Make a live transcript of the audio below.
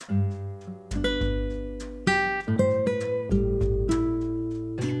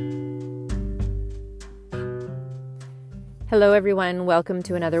Hello, everyone. Welcome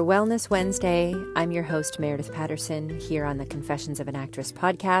to another Wellness Wednesday. I'm your host, Meredith Patterson, here on the Confessions of an Actress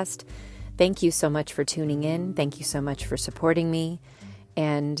podcast. Thank you so much for tuning in. Thank you so much for supporting me.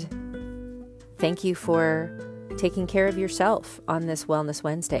 And thank you for taking care of yourself on this Wellness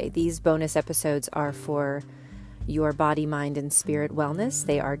Wednesday. These bonus episodes are for your body, mind, and spirit wellness.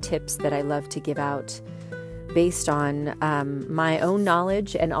 They are tips that I love to give out based on my own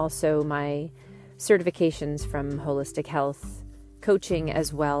knowledge and also my certifications from Holistic Health Coaching,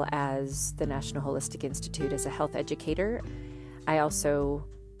 as well as the National Holistic Institute as a health educator. I also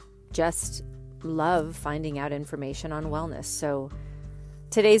just love finding out information on wellness. So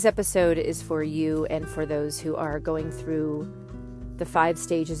today's episode is for you and for those who are going through the 5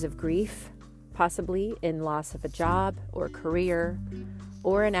 stages of grief, possibly in loss of a job or career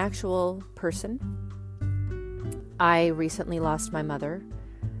or an actual person. I recently lost my mother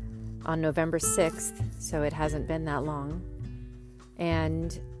on November 6th, so it hasn't been that long.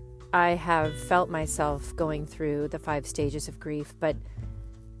 And I have felt myself going through the 5 stages of grief. But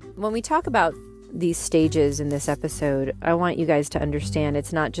when we talk about these stages in this episode, I want you guys to understand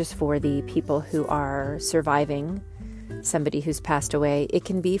it's not just for the people who are surviving somebody who's passed away. It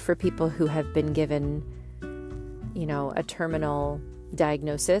can be for people who have been given, a terminal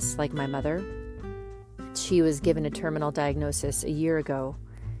diagnosis, like my mother. She was given a terminal diagnosis a year ago,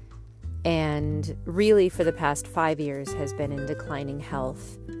 and really for the past 5 years has been in declining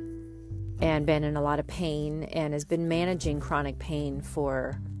health and been in a lot of pain and has been managing chronic pain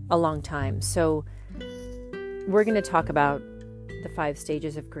for a long time. So we're going to talk about the 5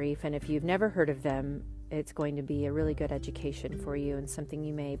 stages of grief, and if you've never heard of them, it's going to be a really good education for you and something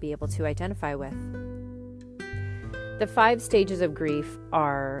you may be able to identify with. The 5 stages of grief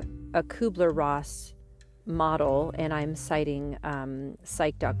are a Kubler-Ross model, and I'm citing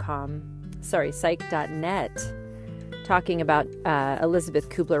psych.net, talking about Elizabeth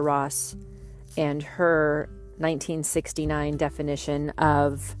Kubler-Ross and her 1969 definition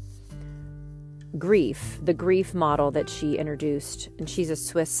of grief, the grief model that she introduced. And she's a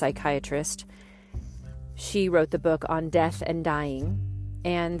Swiss psychiatrist. She wrote the book On Death and Dying,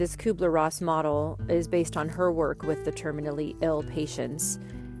 and this Kubler-Ross model is based on her work with the terminally ill patients,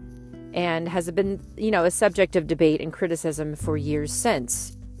 and has been, a subject of debate and criticism for years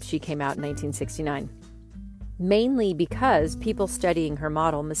since she came out in 1969. Mainly because people studying her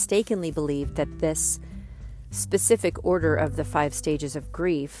model mistakenly believed that this specific order of the 5 stages of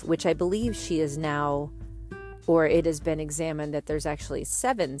grief, which I believe she is now, or it has been examined that there's actually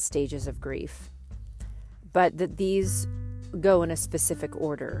 7 stages of grief, but that these go in a specific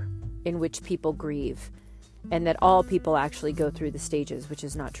order in which people grieve, and that all people actually go through the stages, which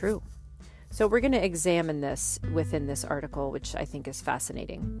is not true. So we're going to examine this within this article, which I think is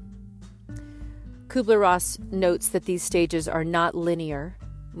fascinating. Kubler-Ross notes that these stages are not linear,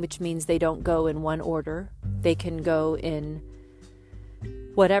 which means they don't go in one order. They can go in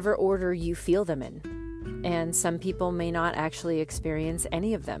whatever order you feel them in. And some people may not actually experience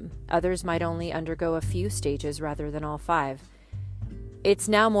any of them. Others might only undergo a few stages rather than all 5. It's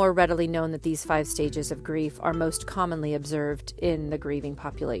now more readily known that these 5 stages of grief are most commonly observed in the grieving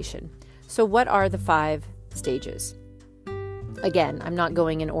population. So what are the 5 stages? Again, I'm not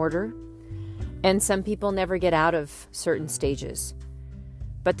going in order, and some people never get out of certain stages.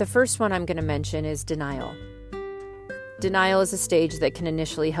 But the first one I'm going to mention is denial. Denial is a stage that can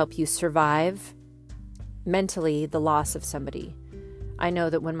initially help you survive mentally the loss of somebody. I know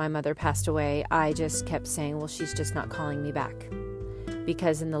that when my mother passed away, I just kept saying, well, she's just not calling me back.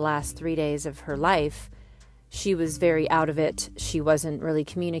 Because in the last 3 days of her life, she was very out of it. She wasn't really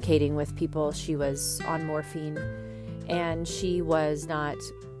communicating with people. She was on morphine, and she was not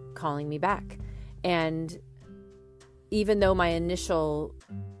calling me back. And even though my initial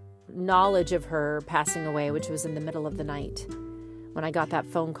knowledge of her passing away, which was in the middle of the night, when I got that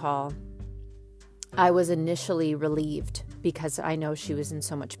phone call, I was initially relieved because I know she was in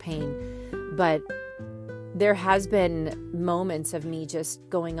so much pain. But there has been moments of me just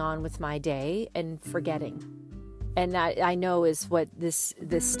going on with my day and forgetting. And that I know is what this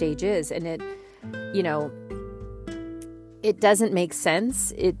stage is. And it doesn't make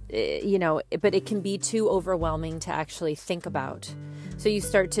sense. But it can be too overwhelming to actually think about. So you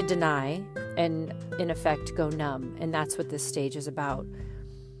start to deny and in effect go numb. And that's what this stage is about.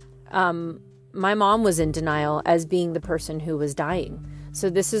 My mom was in denial as being the person who was dying. So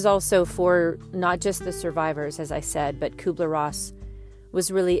this is also for not just the survivors, as I said, but Kubler-Ross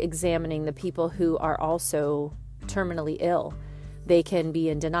was really examining the people who are also terminally ill. They can be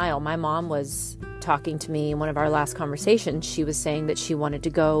in denial. My mom was talking to me in one of our last conversations. She was saying that she wanted to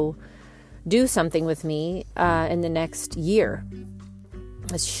go do something with me in the next year.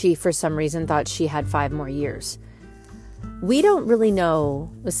 She, for some reason, thought she had 5 more years. We don't really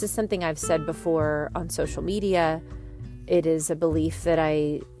know. This is something I've said before on social media. It is a belief that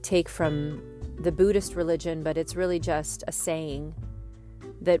I take from the Buddhist religion, but it's really just a saying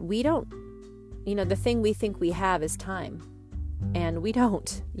that we don't, the thing we think we have is time. And we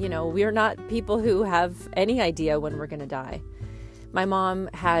don't. We're not people who have any idea when we're going to die. My mom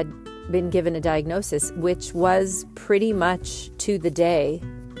had been given a diagnosis, which was pretty much to the day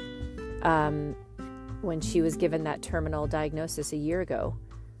when she was given that terminal diagnosis a year ago.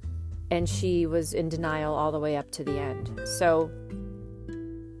 And she was in denial all the way up to the end. So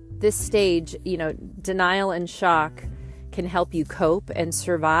this stage, denial and shock can help you cope and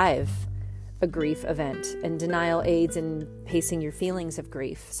survive a grief event. And denial aids in pacing your feelings of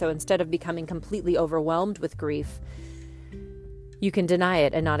grief. So instead of becoming completely overwhelmed with grief, you can deny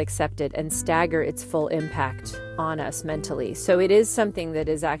it and not accept it and stagger its full impact on us mentally. So it is something that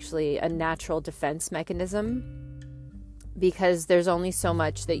is actually a natural defense mechanism, because there's only so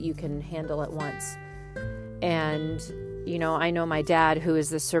much that you can handle at once. And, I know my dad, who is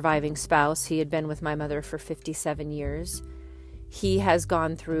the surviving spouse, he had been with my mother for 57 years. He has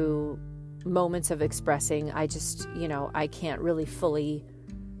gone through moments of expressing, I can't really fully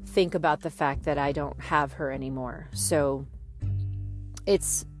think about the fact that I don't have her anymore. So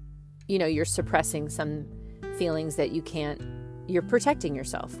it's, you're suppressing some feelings that you're protecting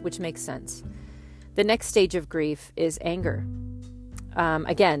yourself, which makes sense. The next stage of grief is anger.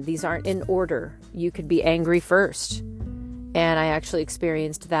 Again, these aren't in order. You could be angry first. And I actually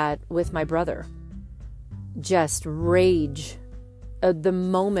experienced that with my brother. Just rage. The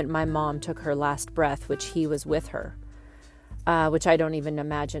moment my mom took her last breath, which he was with her, which I don't even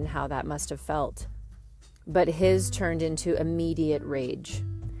imagine how that must have felt. But his turned into immediate rage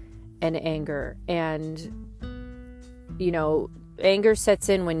and anger. And, anger sets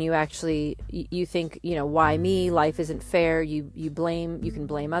in when you actually, you think, why me? Life isn't fair. You can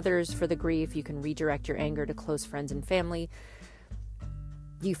blame others for the grief. You can redirect your anger to close friends and family.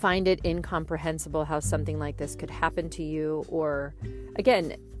 You find it incomprehensible how something like this could happen to you. Or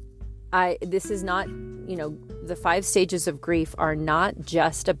again, this is not, the 5 stages of grief are not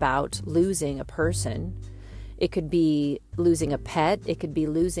just about losing a person. It could be losing a pet. It could be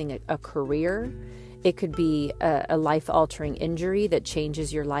losing a career. It could be a life-altering injury that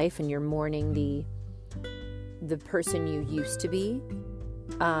changes your life and you're mourning the person you used to be.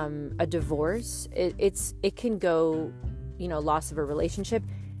 A divorce. It can go, loss of a relationship.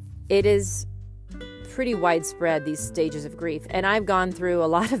 It is pretty widespread, these stages of grief. And I've gone through a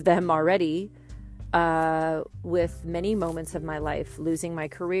lot of them already, with many moments of my life, losing my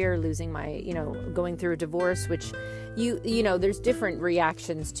career, losing my, going through a divorce, which there's different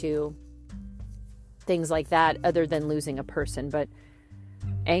reactions to things like that other than losing a person. But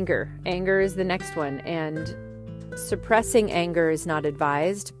anger is the next one. And suppressing anger is not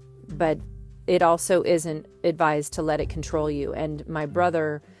advised, but it also isn't advised to let it control you. And my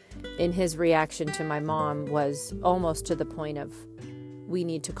brother, in his reaction to my mom, was almost to the point of, we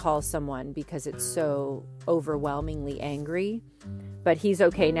need to call someone because it's so overwhelmingly angry. But he's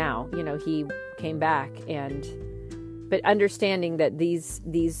okay now. He came back, but understanding that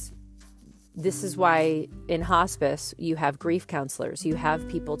this is why in hospice you have grief counselors. You have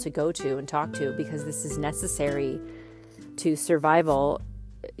people to go to and talk to, because this is necessary to survival,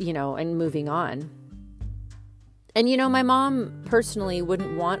 and moving on. And, my mom personally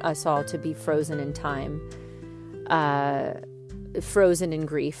wouldn't want us all to be frozen in time, frozen in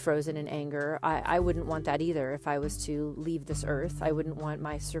grief, frozen in anger. I wouldn't want that either if I was to leave this earth. I wouldn't want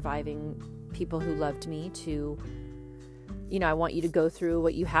my surviving people who loved me to, I want you to go through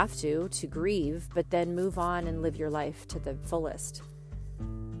what you have to grieve, but then move on and live your life to the fullest.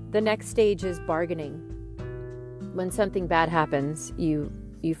 The next stage is bargaining. When something bad happens, you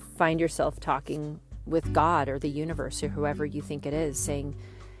find yourself talking with God or the universe or whoever you think it is, saying,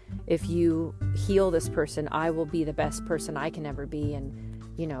 if you heal this person, I will be the best person I can ever be. And,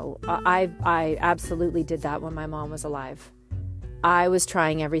 I absolutely did that when my mom was alive. I was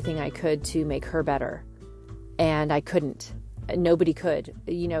trying everything I could to make her better, and I couldn't. Nobody could.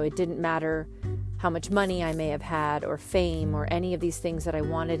 It didn't matter how much money I may have had or fame or any of these things that I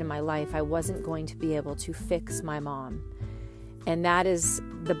wanted in my life. I wasn't going to be able to fix my mom. And that is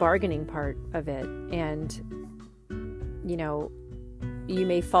the bargaining part of it. And, you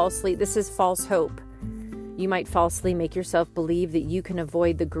may this is false hope. You might falsely make yourself believe that you can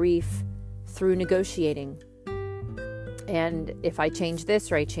avoid the grief through negotiating. And if I change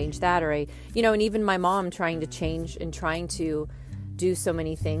this or I change that, or and even my mom trying to change and trying to do so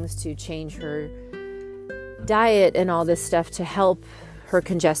many things to change her diet and all this stuff to help her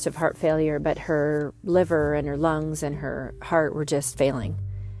congestive heart failure, but her liver and her lungs and her heart were just failing.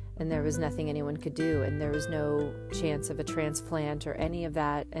 And there was nothing anyone could do, and there was no chance of a transplant or any of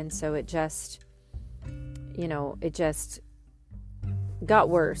that. And so it just got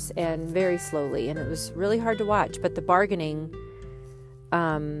worse, and very slowly, and it was really hard to watch. But the bargaining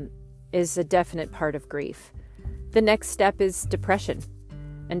is a definite part of grief. The next step is depression,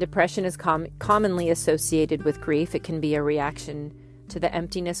 and depression is commonly associated with grief. It can be a reaction to the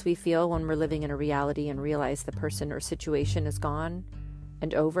emptiness we feel when we're living in a reality and realize the person or situation is gone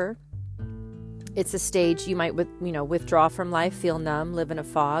and over. It's a stage you might withdraw from life, feel numb, live in a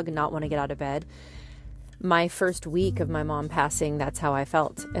fog, not want to get out of bed. My first week of my mom passing, that's how I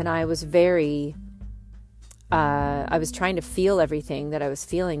felt. And I was I was trying to feel everything that I was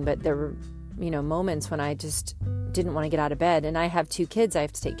feeling, but there were, moments when I just didn't want to get out of bed. And I have 2 kids I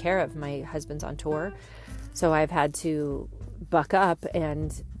have to take care of. My husband's on tour, so I've had to buck up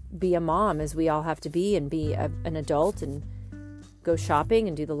and be a mom, as we all have to be, and be an adult and go shopping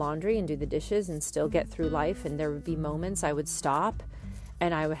and do the laundry and do the dishes and still get through life. And there would be moments I would stop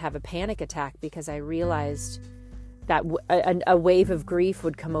and I would have a panic attack because I realized that a wave of grief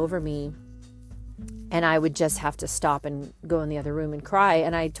would come over me, and I would just have to stop and go in the other room and cry.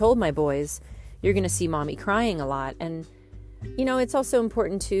 And I told my boys, you're going to see mommy crying a lot. And, it's also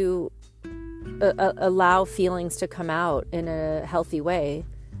important to allow feelings to come out in a healthy way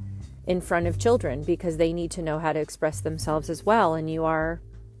in front of children, because they need to know how to express themselves as well. And you are,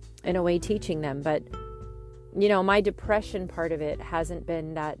 in a way, teaching them. But, my depression part of it hasn't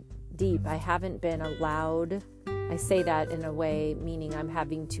been that deep. I haven't been allowed. I say that in a way, meaning I'm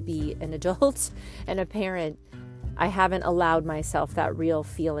having to be an adult and a parent. I haven't allowed myself that real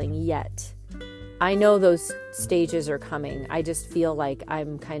feeling yet. I know those stages are coming. I just feel like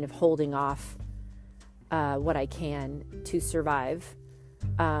I'm kind of holding off what I can to survive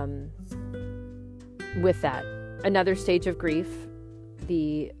with that. Another stage of grief,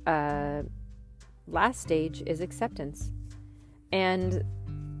 the last stage, is acceptance. And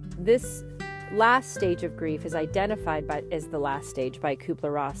this last stage of grief is identified as the last stage by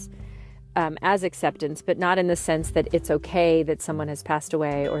Kubler-Ross as acceptance, but not in the sense that it's okay that someone has passed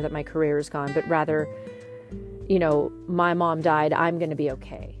away or that my career is gone, but rather, my mom died, I'm going to be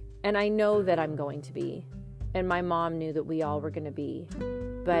okay. And I know that I'm going to be. And my mom knew that we all were going to be.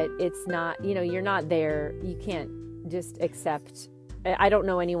 But it's not, you're not there. You can't just accept. I don't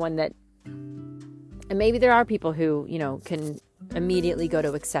know anyone that, and maybe there are people who, can immediately go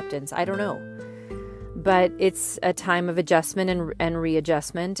to acceptance. I don't know. But it's a time of adjustment and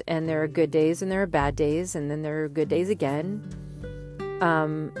readjustment. And there are good days and there are bad days. And then there are good days again.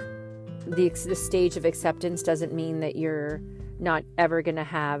 The stage of acceptance doesn't mean that you're not ever going to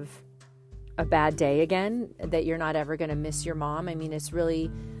have a bad day again, that you're not ever going to miss your mom. I mean, it's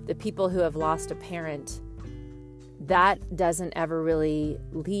really the people who have lost a parent, that doesn't ever really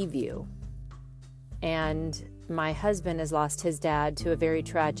leave you. And my husband has lost his dad to a very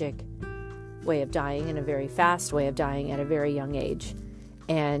tragic way of dying, and a very fast way of dying at a very young age.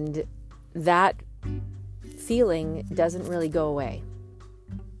 And that feeling doesn't really go away.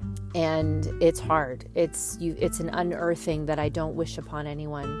 And it's hard. It's an unearthing that I don't wish upon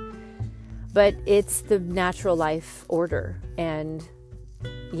anyone. But it's the natural life order. And,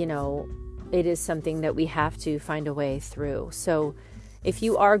 it is something that we have to find a way through. So if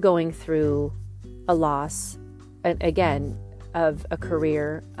you are going through a loss, again, of a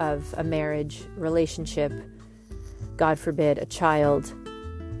career, of a marriage, relationship, God forbid, a child,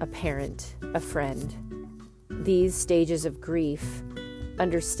 a parent, a friend, these stages of grief,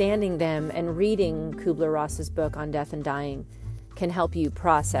 understanding them and reading Kubler-Ross's book on death and dying can help you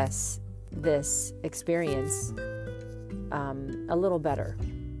process this experience a little better.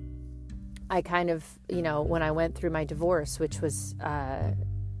 I kind of, when I went through my divorce, which was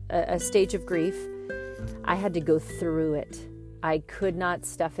a stage of grief, I had to go through it. I could not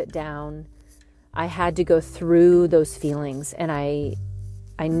stuff it down. I had to go through those feelings, and I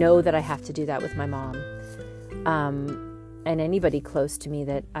know that I have to do that with my mom. And anybody close to me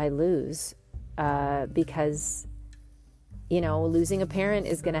that I lose, because, losing a parent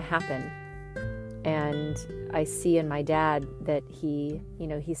is going to happen. And I see in my dad that he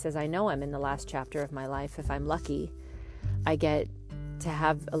says, I know I'm in the last chapter of my life. If I'm lucky, I get to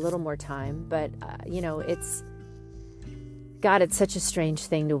have a little more time. But, it's such a strange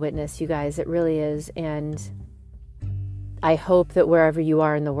thing to witness, you guys. It really is. And I hope that wherever you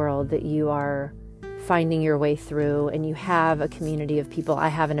are in the world, that you are finding your way through and you have a community of people. I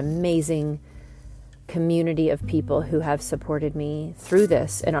have an amazing community of people who have supported me through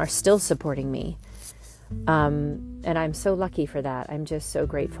this and are still supporting me. And I'm so lucky for that. I'm just so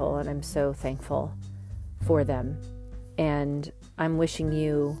grateful, and I'm so thankful for them. And I'm wishing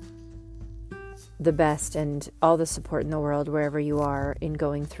you the best and all the support in the world wherever you are in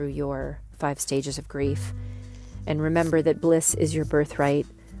going through your 5 stages of grief. And remember that bliss is your birthright.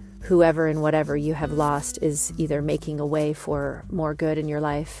 Whoever and whatever you have lost is either making a way for more good in your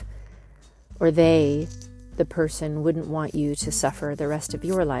life, or the person, wouldn't want you to suffer the rest of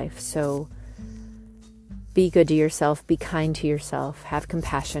your life. So be good to yourself, be kind to yourself, have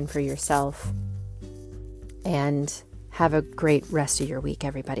compassion for yourself, and have a great rest of your week,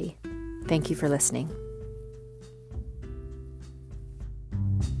 everybody. Thank you for listening.